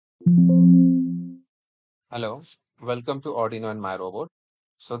Hello, welcome to Arduino and My Robot.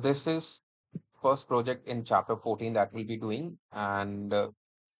 So this is first project in chapter 14 that we'll be doing, and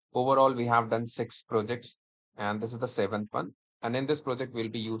overall we have done 6 projects, and this is the seventh one. And in this project we'll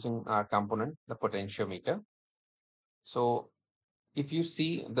be using our component, the potentiometer. So if you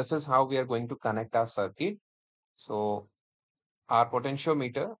see, this is how we are going to connect our circuit. So our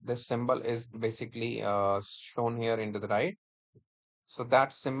potentiometer, this symbol is basically shown here into the right. So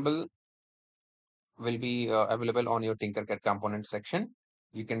that symbol will be available on your Tinkercad component section.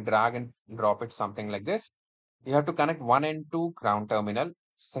 You can drag and drop it something like this. You have to connect one end to ground terminal,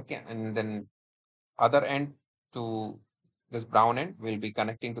 second, and then other end to this brown end will be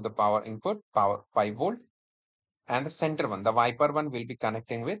connecting to the power input, power 5 volt, and the center one, the wiper one, will be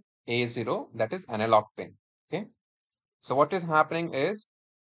connecting with A0, that is analog pin. Okay. So what is happening is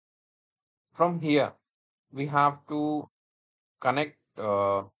from here we have to connect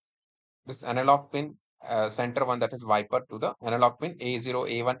this analog pin center one, that is wiper, to the analog pin A0,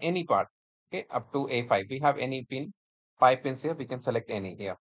 A1, any part, okay, up to A5. We have any pin, 5 pins here, we can select any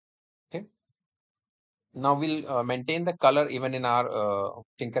here. Okay. Now we'll maintain the color even in our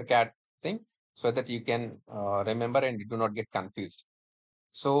Tinkercad thing so that you can remember and you do not get confused.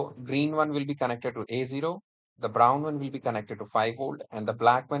 So green one will be connected to A0, the brown one will be connected to 5 volt, and the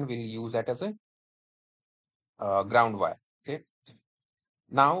black one will use that as a ground wire. Okay.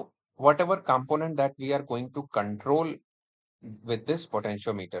 Now, whatever component that we are going to control with this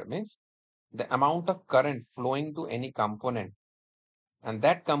potentiometer means the amount of current flowing to any component, and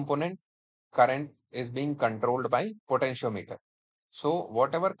that component current is being controlled by potentiometer. So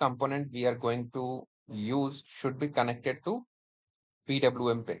whatever component we are going to use should be connected to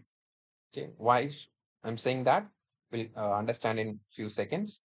PWM pin. Okay, why I'm saying that we'll understand in few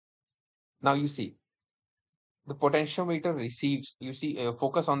seconds. Now you see the potentiometer receives, you see,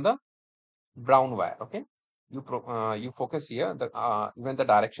 focus on the brown wire. Okay, you focus here, the even the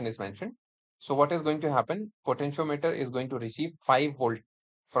direction is mentioned. So what is going to happen, potentiometer is going to receive 5 volt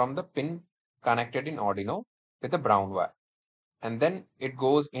from the pin connected in Arduino with the brown wire, and then it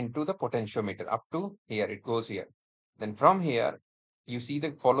goes into the potentiometer up to here, it goes here. Then from here you see,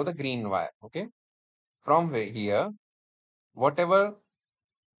 the follow the green wire. Okay, from here, whatever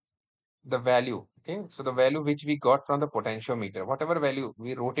the value, okay, so the value which we got from the potentiometer, whatever value,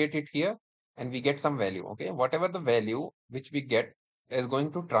 we rotate it here and we get some value. Okay, whatever the value which we get is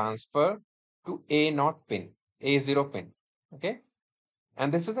going to transfer to A0 pin, A0 pin. Okay,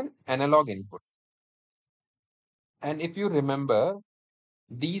 and this is an analog input. And if you remember,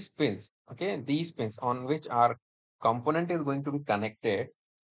 these pins, okay, these pins on which our component is going to be connected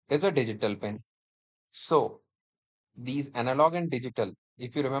is a digital pin. So these analog and digital,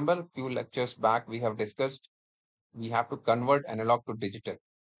 if you remember, few lectures back we have discussed, we have to convert analog to digital,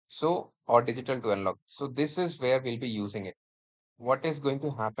 so, or digital to analog. So this is where we'll be using it. What is going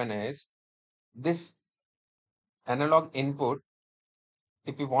to happen is, this analog input,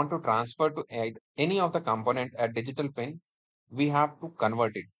 if we want to transfer to any of the component at digital pin, we have to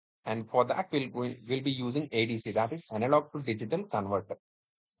convert it, and for that we'll be using ADC, that is analog to digital converter.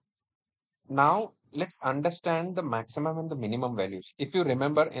 Now let's understand the maximum and the minimum values. If you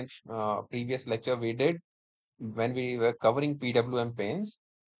remember, in previous lecture we did, when we were covering PWM pins,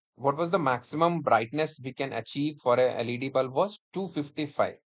 what was the maximum brightness we can achieve for a LED bulb was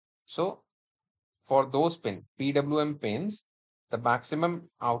 255. So for those PWM pins, the maximum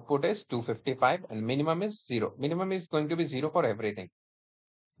output is 255 and minimum is 0. Minimum is going to be 0 for everything.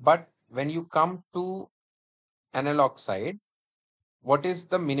 But when you come to analog side, what is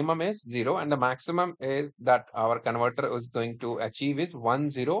the minimum is 0 and the maximum is that our converter is going to achieve is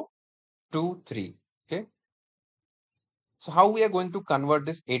 1023. Okay. So how we are going to convert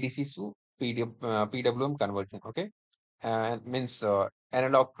this ADC to PWM conversion? Okay, and means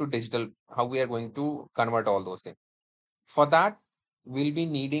analog to digital. How we are going to convert all those things? For that, we'll be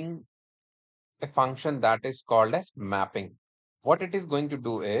needing a function that is called as mapping. What it is going to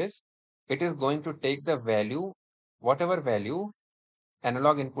do is, it is going to take the value, whatever value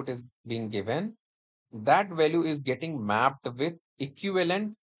analog input is being given, that value is getting mapped with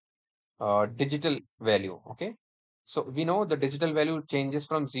equivalent digital value. Okay, so we know the digital value changes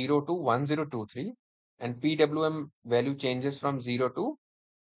from 0 to 1023, and PWM value changes from 0 to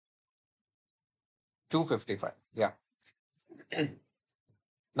 255. Yeah.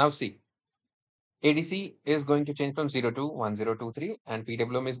 Now see, ADC is going to change from 0 to 1023, and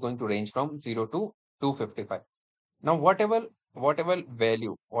PWM is going to range from 0 to 255. Now whatever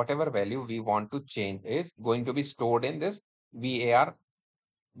value we want to change is going to be stored in this VAR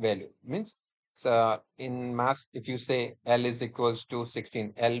value. Means So in mass, if you say L is equals to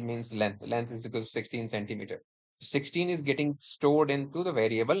 16, L means length. Length is equals to 16 centimeter. 16 is getting stored into the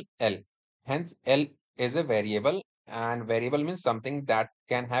variable L. Hence, L is a variable, and variable means something that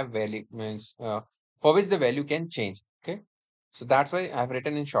can have value, means for which the value can change. Okay. So that's why I've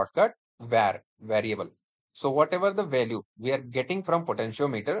written in shortcut var, variable. So whatever the value we are getting from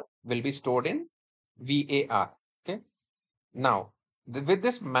potentiometer will be stored in VAR. Okay. Now, with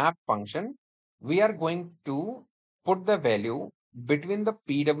this map function, we are going to put the value between the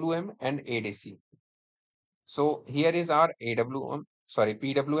PWM and ADC. So here is our PWM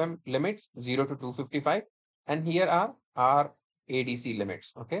limits 0 to 255, and here are our ADC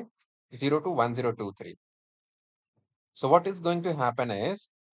limits, okay, 0 to 1023. So what is going to happen is,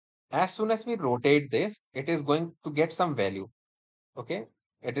 as soon as we rotate this, it is going to get some value, okay.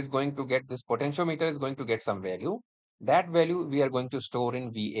 It is going to get, this potentiometer is going to get some value. That value we are going to store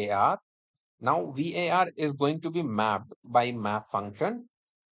in VAR. Now VAR is going to be mapped by map function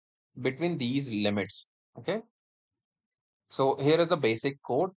between these limits. Okay. So here is the basic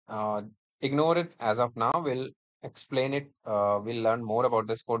code. Ignore it as of now. We'll explain it. We'll learn more about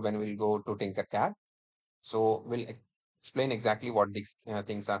this code when we'll go to Tinkercad. So we'll explain exactly what these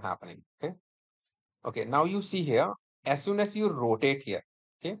things are happening. Okay. Okay. Now you see here, as soon as you rotate here,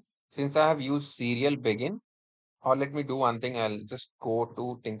 okay, since I have used serial begin, or let me do one thing. I'll just go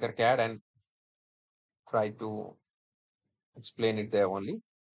to Tinkercad and try to explain it there only.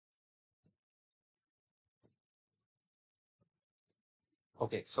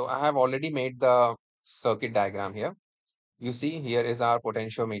 Okay, so I have already made the circuit diagram here. You see, here is our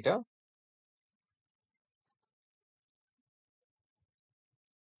potentiometer,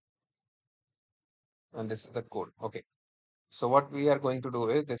 and this is the code. Okay, so what we are going to do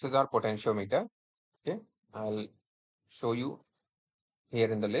is, this is our potentiometer. Okay, I'll show you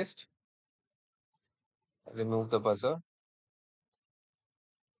here in the list. Remove the buzzer.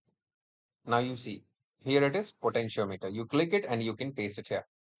 Now you see, here it is, potentiometer. You click it and you can paste it here.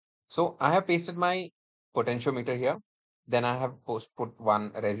 So I have pasted my potentiometer here. Then I have put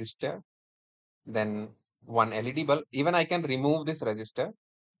one resistor, then one LED bulb. Even I can remove this resistor.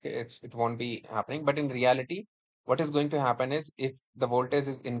 Okay, it won't be happening. But in reality, what is going to happen is, if the voltage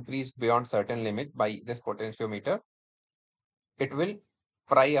is increased beyond certain limit by this potentiometer, it will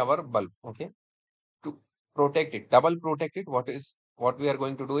fry our bulb. Okay, to protect it, double protect it. What we are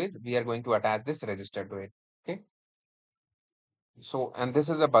going to do is, we are going to attach this resistor to it. Okay. So, and this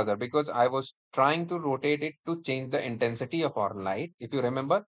is a buzzer because I was trying to rotate it to change the intensity of our light. If you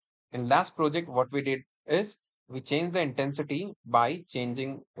remember, in last project, what we did is, we changed the intensity by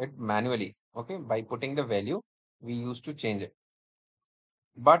changing it manually. Okay, by putting the value, we used to change it.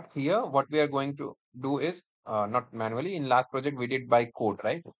 But here, what we are going to do is, not manually. In last project, we did by code,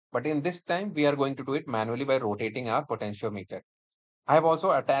 right? But in this time, we are going to do it manually by rotating our potentiometer. I have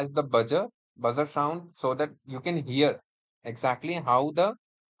also attached the buzzer sound, so that you can hear exactly how the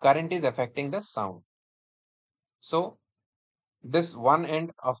current is affecting the sound. So this one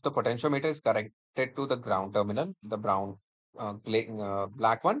end of the potentiometer is connected to the ground terminal, the brown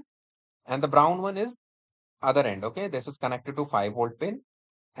black one, and the brown one is other end. Okay, this is connected to 5-volt pin,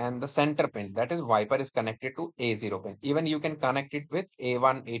 and the center pin, that is wiper, is connected to A0 pin. Even you can connect it with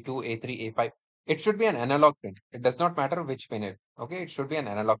A1, A2, A3, A5. It should be an analog pin. It does not matter which pin it. Okay, it should be an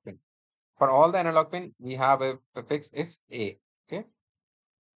analog pin. For all the analog pin, we have a prefix is A. Okay.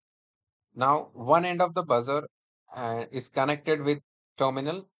 Now, one end of the buzzer is connected with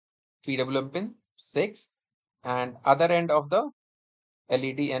terminal PWM pin 6, and other end of the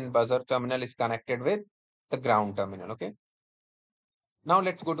LED and buzzer terminal is connected with the ground terminal. Okay. Now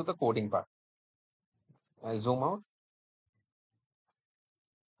let's go to the coding part. I'll zoom out.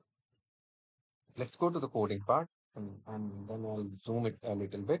 Let's go to the coding part, and then I'll zoom it a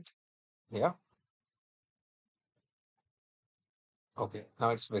little bit. Yeah. Okay. Now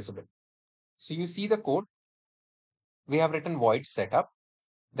it's visible. So you see the code. We have written void setup.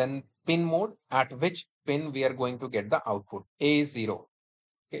 Then pin mode, at which pin we are going to get the output, A0.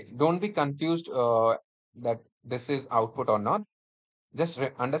 Okay, don't be confused that this is output or not. Just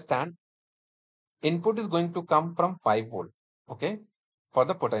understand, input is going to come from 5 volt, okay, for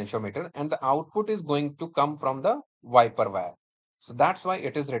the potentiometer, and the output is going to come from the wiper wire. So that's why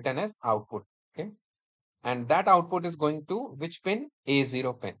it is written as output. Okay, and that output is going to which pin?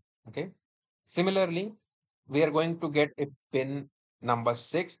 A0 pin. Okay, similarly, we are going to get a pin number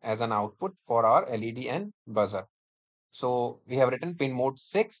 6 as an output for our LED and buzzer. So we have written pin mode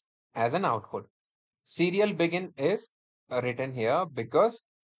 6 as an output. Serial begin is written here because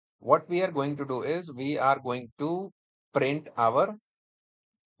what we are going to do is, we are going to print our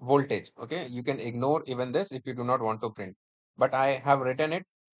voltage. Okay, you can ignore even this if you do not want to print, but I have written it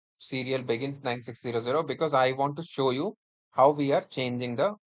serial begins 9600 because I want to show you how we are changing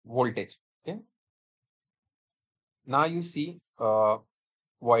the voltage. Okay, now you see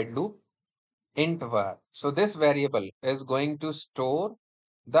void loop int var. So this variable is going to store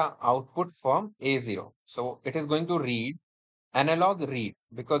the output from A0. So it is going to read analog read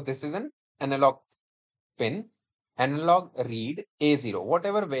because this is an analog pin. Analog read A0.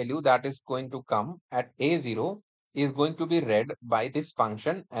 Whatever value that is going to come at A0 is going to be read by this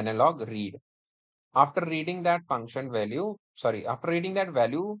function analog read. After reading that function value, sorry, after reading that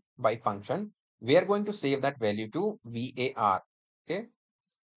value by function, we are going to save that value to VAR. Okay.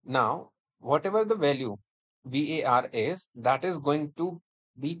 Now, whatever the value VAR is, that is going to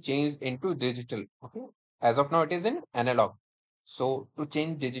be changed into digital. Okay. As of now, it is in analog. So to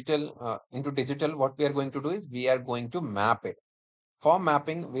change digital into digital, what we are going to do is we are going to map it. For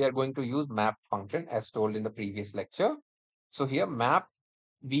mapping, we are going to use map function as told in the previous lecture. So here map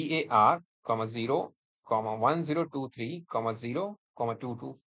VAR, comma 0, comma 1023, comma 0, comma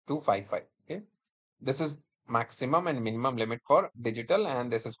 22255. Okay. This is maximum and minimum limit for digital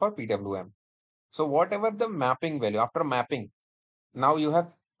and this is for PWM. So whatever the mapping value, after mapping, now you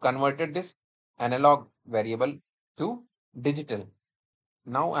have converted this analog variable to digital.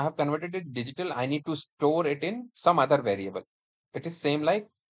 Now I have converted it digital. I need to store it in some other variable. It is same like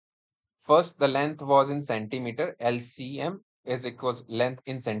first the length was in centimeter. LCM is equals length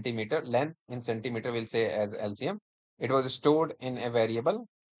in centimeter. Length in centimeter we'll say as LCM. It was stored in a variable.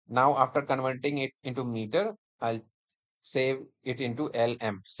 Now after converting it into meter, I'll save it into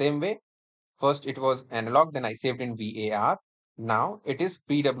LM. Same way, first it was analog, then I saved in VAR. Now it is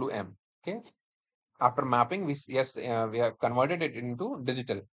PWM. Okay. After mapping, yes, we have converted it into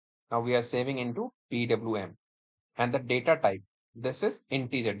digital. Now we are saving into PWM. And the data type, this is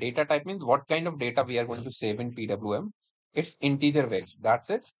integer. Data type means what kind of data we are going to save in PWM. It's integer value.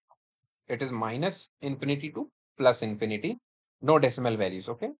 That's it. It is minus infinity to plus infinity. No decimal values.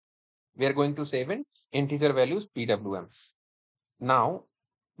 Okay. We are going to save in integer values PWM. Now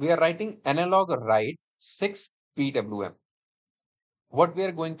we are writing analog write 6 PWM. What we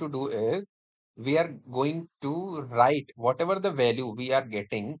are going to do is we are going to write whatever the value we are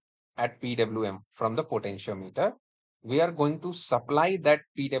getting at PWM from the potentiometer. We are going to supply that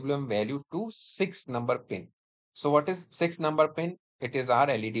PWM value to 6 number pin. So what is 6 number pin? It is our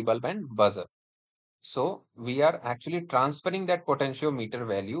LED bulb and buzzer. So we are actually transferring that potentiometer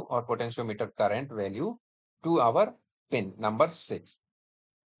value or potentiometer current value to our pin number 6.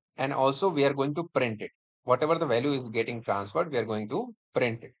 And also we are going to print it. Whatever the value is getting transferred, we are going to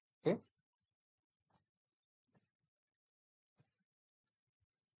print it. Okay.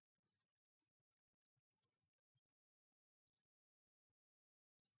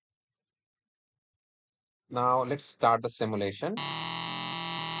 Now let's start the simulation.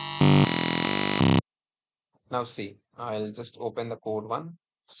 Now see, I'll just open the code one.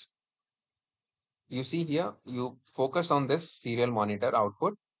 You see here, you focus on this serial monitor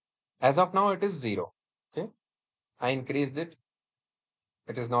output. As of now, it is 0. Okay. I increased it.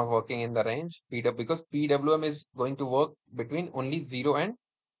 It is not working in the range because PWM is going to work between only 0 and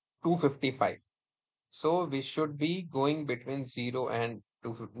 255. So we should be going between 0 and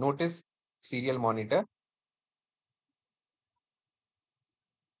 250. Notice serial monitor.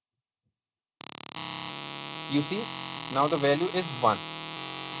 You see, now the value is 1.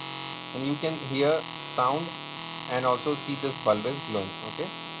 And you can hear sound and also see this bulb is glowing. Okay.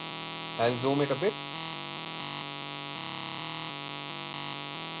 I'll zoom it a bit.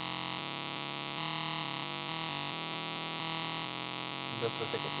 Just a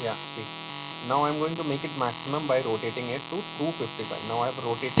second. Yeah, see. Now I'm going to make it maximum by rotating it to 255. Now I have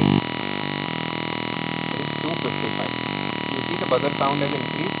rotated. It is 255. You see the buzzer sound has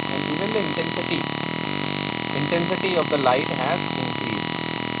increased and even the intensity of the light has increased.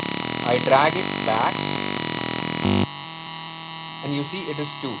 I drag it back and you see it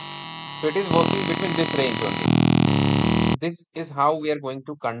is 2. So it is working between this range only. This is how we are going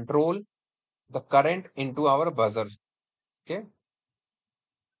to control the current into our buzzers. Okay.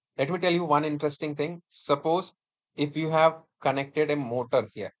 Let me tell you one interesting thing. Suppose if you have connected a motor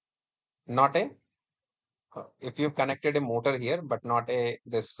here, not a if you've connected a motor here but not a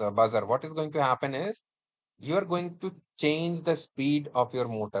this buzzer, what is going to happen is you are going to change the speed of your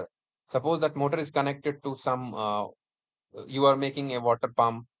motor. Suppose that motor is connected to some you are making a water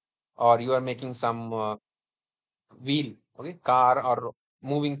pump or you are making some wheel, okay, car or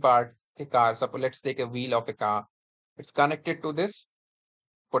moving part, a car. Suppose let's take a wheel of a car. It's connected to this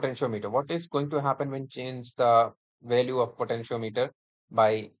potentiometer. What is going to happen when change the value of potentiometer?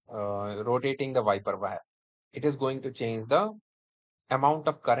 by rotating the wiper wire. It is going to change the amount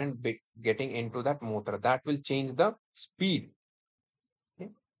of current getting into that motor. That will change the speed.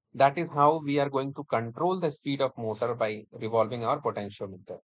 Okay? That is how we are going to control the speed of motor by revolving our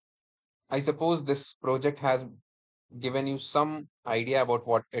potentiometer. I suppose this project has given you some idea about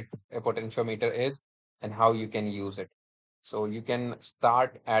what a potentiometer is and how you can use it. So you can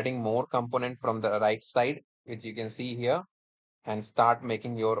start adding more component from the right side, which you can see here, and start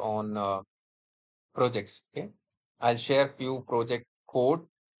making your own projects. Okay, I'll share few project code.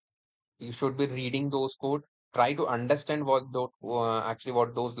 You should be reading those code. Try to understand what actually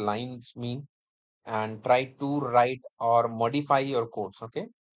what those lines mean, and try to write or modify your codes. Okay,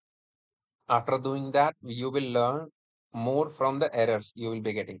 after doing that, you will learn more from the errors you will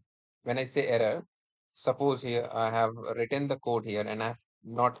be getting. When I say error, suppose here I have written the code here and I have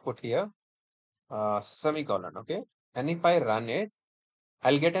not put here semicolon. Okay, and if I run it,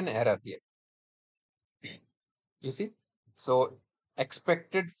 I'll get an error here. You see? So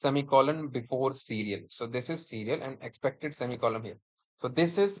expected semicolon before serial. So this is serial and expected semicolon here. So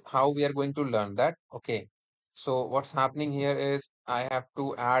this is how we are going to learn that. Okay. So what's happening here is I have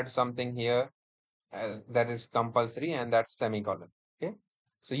to add something here that is compulsory, and that's semicolon. Okay.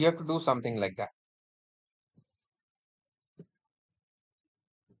 So you have to do something like that.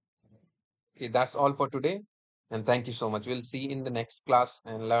 Okay, that's all for today. And thank you so much. We'll see in the next class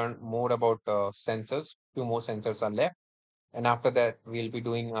and learn more about sensors. Two more sensors are left. And after that, we'll be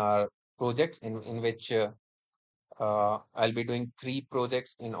doing our projects in which I'll be doing three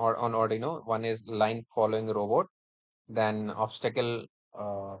projects on Arduino. One is line following robot, then obstacle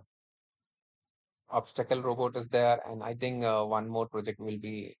robot is there, and I think one more project we'll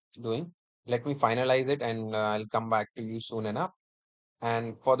be doing. Let me finalize it, and I'll come back to you soon enough.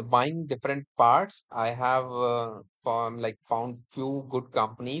 And for the buying different parts, I have found few good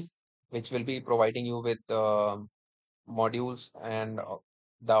companies which will be providing you with modules and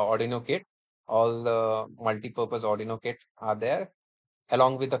the Arduino kit. All the multi-purpose Arduino kit are there,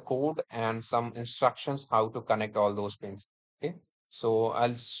 along with the code and some instructions how to connect all those pins. Okay, so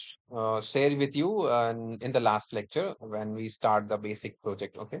I'll share with you in the last lecture when we start the basic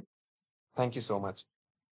project. Okay, thank you so much.